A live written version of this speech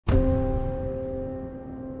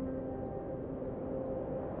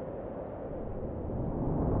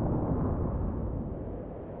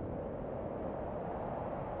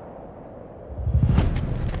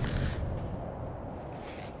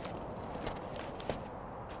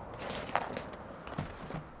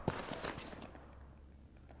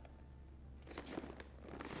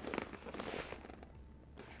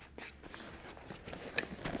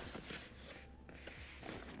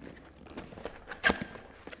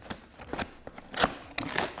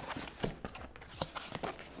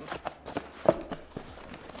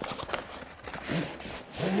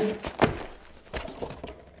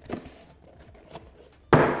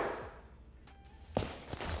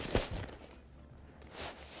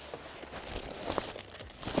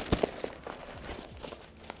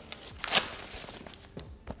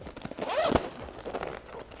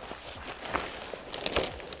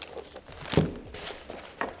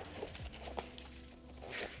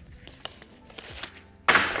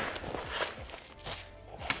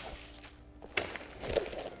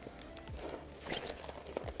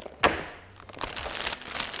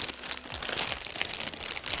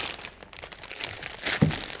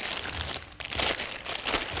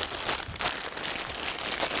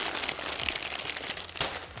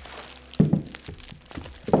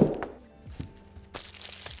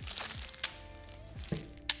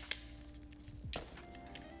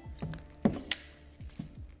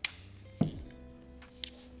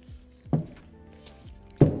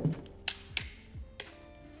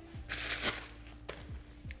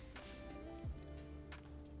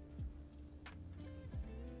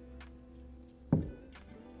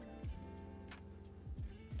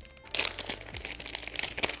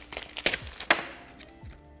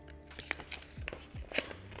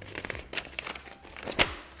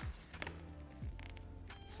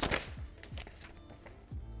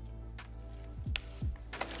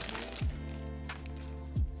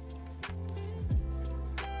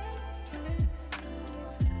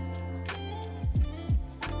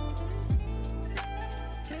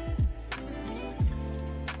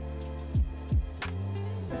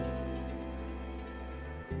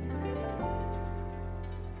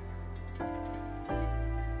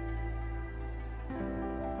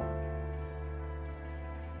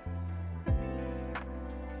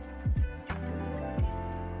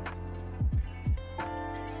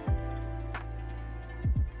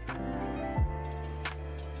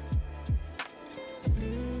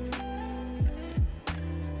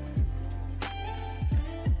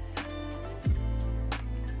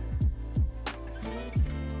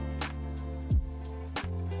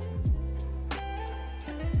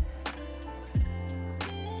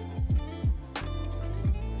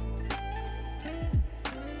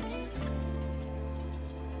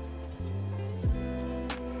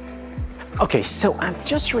Okay, so I've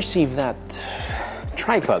just received that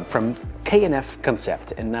tripod from K&F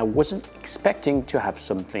Concept, and I wasn't expecting to have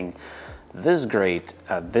something this great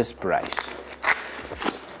at this price.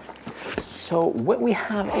 So what we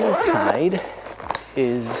have inside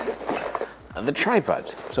is the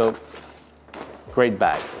tripod. So great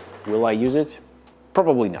bag. Will I use it?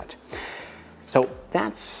 Probably not. So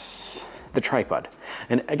that's the tripod.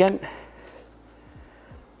 And again,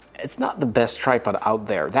 it's not the best tripod out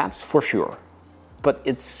there, that's for sure, but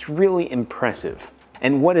it's really impressive.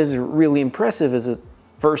 And what is really impressive is its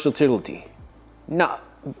versatility, not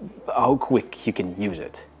how quick you can use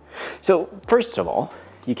it. So first of all,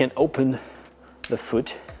 you can open the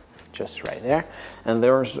foot just right there, and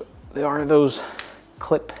there are those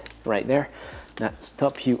clip right there that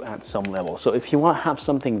stop you at some level. So if you want to have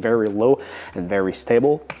something very low and very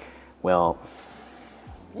stable, well,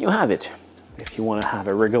 you have it. If you want to have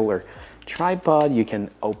a regular tripod, you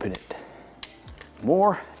can open it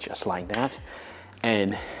more, just like that,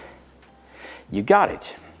 and you got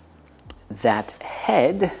it. That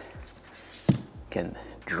head can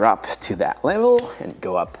drop to that level and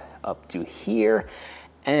go up to here,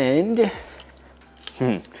 and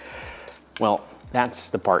well,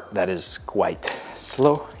 that's the part that is quite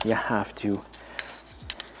slow. You have to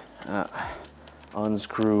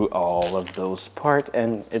unscrew all of those parts,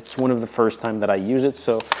 and it's one of the first time that I use it,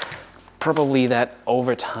 so probably that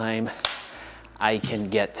over time I can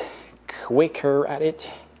get quicker at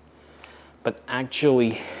it, but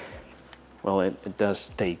actually, well, it does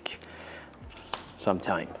take some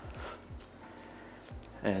time.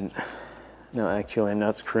 And no, actually I'm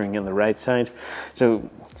not screwing in the right side, so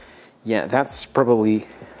yeah, that's probably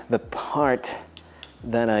the part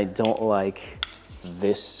that I don't like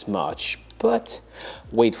this much. But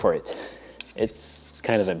wait for it. It's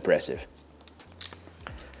kind of impressive.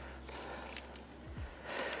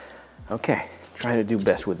 Okay, try to do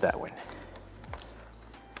best with that one.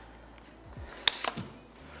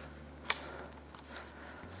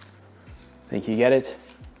 Think you get it?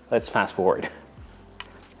 Let's fast forward.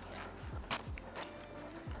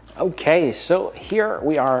 Okay, so here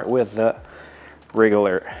we are with the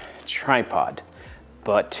regular tripod,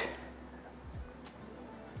 but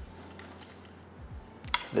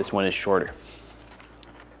this one is shorter.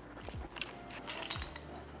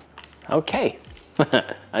 Okay,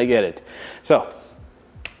 I get it. So,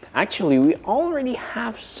 actually we already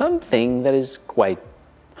have something that is quite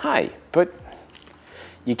high, but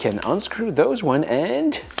you can unscrew those one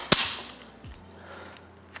and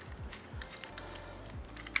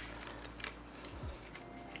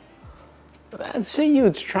that's a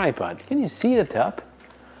huge tripod. Can you see the top?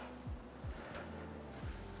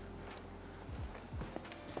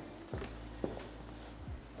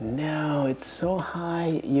 No, it's so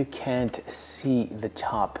high you can't see the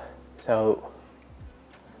top. So,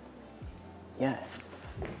 yeah.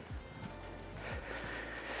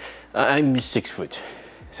 I'm 6 foot,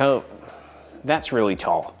 so that's really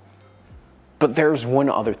tall. But there's one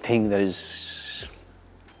other thing that is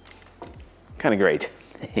kind of great.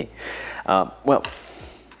 Well,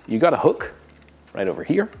 you got a hook right over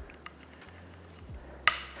here.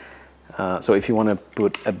 So if you want to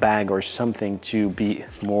put a bag or something to be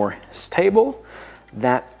more stable,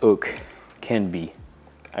 that hook can be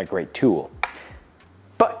a great tool.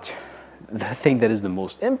 But the thing that is the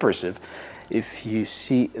most impressive, if you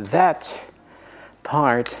see that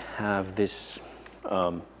part have this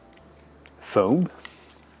foam,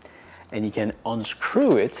 and you can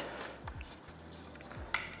unscrew it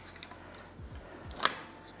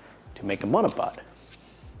to make a monopod.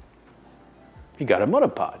 You got a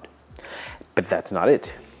monopod. But that's not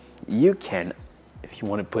it. You can, if you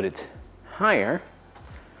want to put it higher,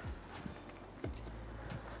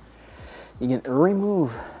 you can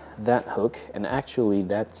remove that hook, and actually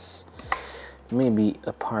that's maybe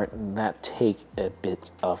a part that take a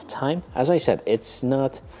bit of time. As I said, it's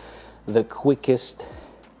not the quickest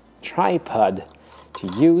tripod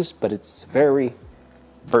to use, but it's very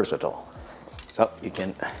versatile. So you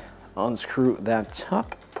can unscrew that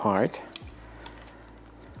top part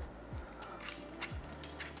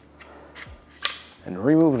and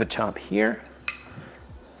remove the top here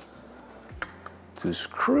to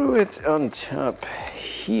screw it on top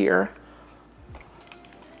here,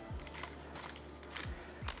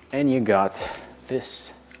 and you got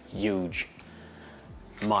this huge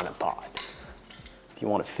monopod. If you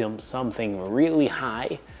want to film something really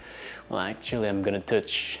high, well, actually I'm gonna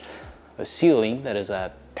touch the ceiling that is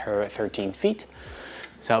at 13 feet.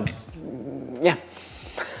 So yeah,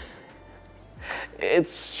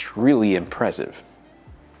 it's really impressive.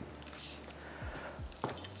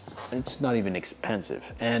 It's not even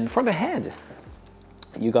expensive. And for the head,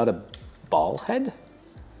 you got a ball head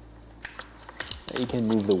that you can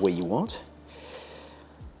move the way you want.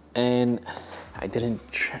 And I didn't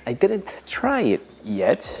try it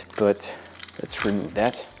yet, but let's remove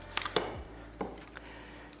that.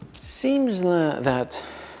 It seems that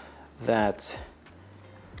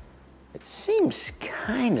it seems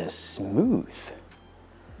kind of smooth.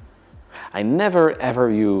 I never ever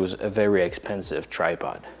use a very expensive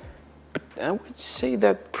tripod, but I would say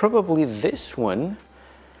that probably this one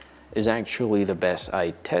is actually the best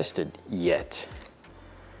I tested yet.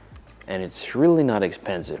 And it's really not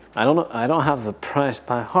expensive. I don't know, I don't have the price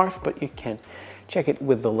by heart, but you can check it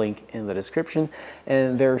with the link in the description.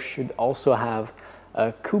 And there should also have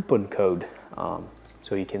a coupon code,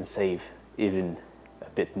 so you can save even a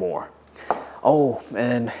bit more. Oh,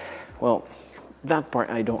 and well, that part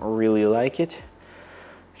I don't really like it.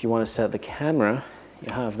 If you want to set the camera,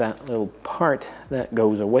 you have that little part that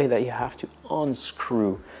goes away that you have to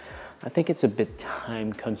unscrew. I think it's a bit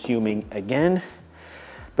time consuming again,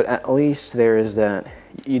 but at least there is that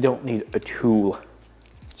you don't need a tool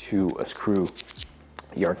to screw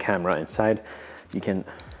your camera inside. You can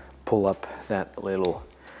pull up that little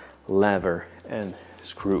lever and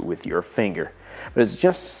screw it with your finger. But it's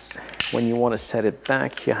just when you want to set it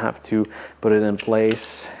back, you have to put it in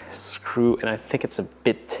place, screw, and I think it's a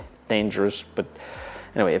bit dangerous, but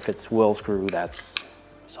anyway, if it's well screwed, that's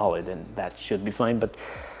solid and that should be fine. But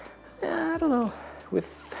I don't know,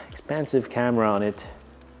 with expensive camera on it,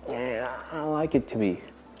 yeah, I like it to be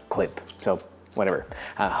clip, so whatever.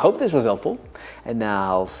 I hope this was helpful, and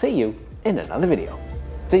I'll see you in another video.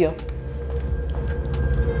 See ya.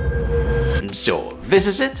 So this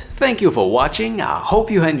is it. Thank you for watching. I hope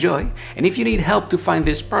you enjoy. And if you need help to find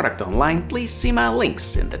this product online, please see my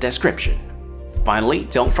links in the description. Finally,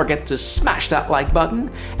 don't forget to smash that like button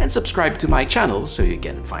and subscribe to my channel so you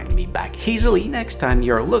can find me back easily next time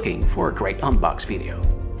you're looking for a great unbox video.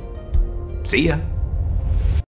 See ya!